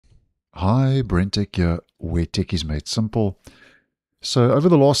Hi, BrenTech here, where tech is made simple. So over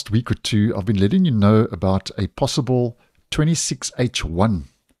the last week or two, I've been letting you know about a possible 26H1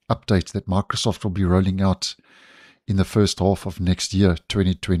 update that Microsoft will be rolling out in the first half of next year,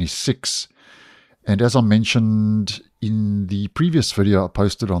 2026. And as I mentioned in the previous video I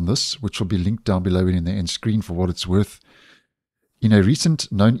posted on this, which will be linked down below in the end screen for what it's worth, in a recent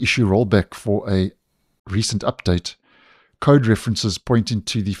known issue rollback for a recent update, code references pointing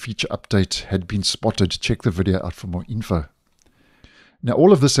to the feature update had been spotted. Check the video out for more info. Now,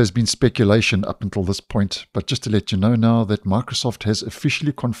 all of this has been speculation up until this point, but just to let you know now that Microsoft has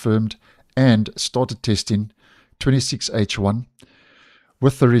officially confirmed and started testing 26H1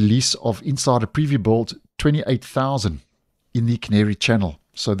 with the release of Insider Preview Build 28,000 in the Canary Channel.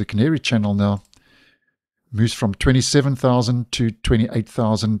 So the Canary Channel now moves from 27,000 to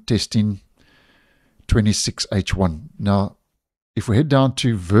 28,000 testing 26H1. Now, if we head down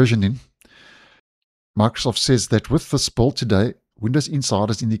to versioning, Microsoft says that with this build today, Windows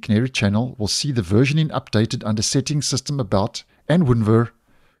insiders in the Canary Channel will see the versioning updated under Settings, System About, and WinVer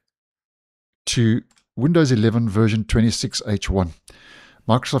to Windows 11 version 26H1.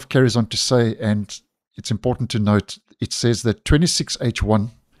 Microsoft carries on to say, and it's important to note, it says that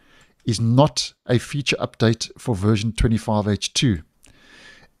 26H1 is not a feature update for version 25H2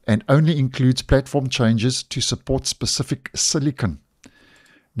 and only includes platform changes to support specific silicon.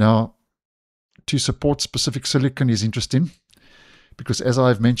 Now, to support specific silicon is interesting because, as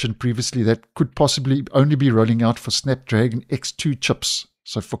I've mentioned previously, that could possibly only be rolling out for Snapdragon X2 chips,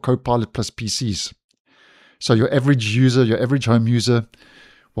 so for Copilot plus PCs. So your average user, your average home user,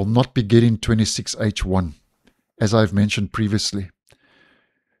 will not be getting 26H1, as I've mentioned previously.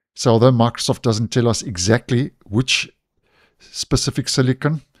 So although Microsoft doesn't tell us exactly which specific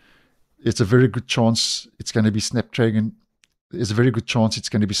silicon, it's a very good chance it's going to be Snapdragon. There's a very good chance it's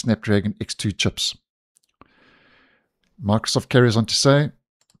going to be Snapdragon X2 chips. Microsoft carries on to say,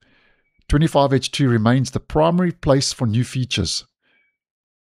 25H2 remains the primary place for new features.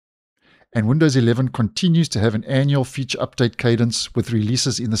 And Windows 11 continues to have an annual feature update cadence with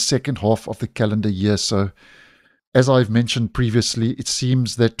releases in the second half of the calendar year. So, as I've mentioned previously, it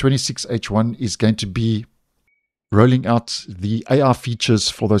seems that 26H1 is going to be rolling out the AR features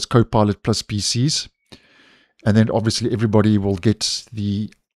for those Copilot plus PCs. And then obviously everybody will get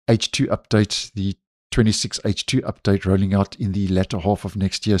the H2 update, the 26H2 update rolling out in the latter half of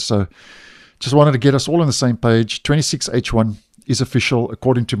next year. So just wanted to get us all on the same page. 26H1 is official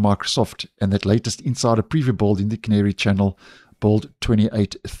according to Microsoft, and that latest Insider Preview build in the Canary Channel, build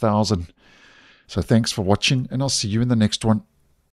 28,000. So thanks for watching, and I'll see you in the next one.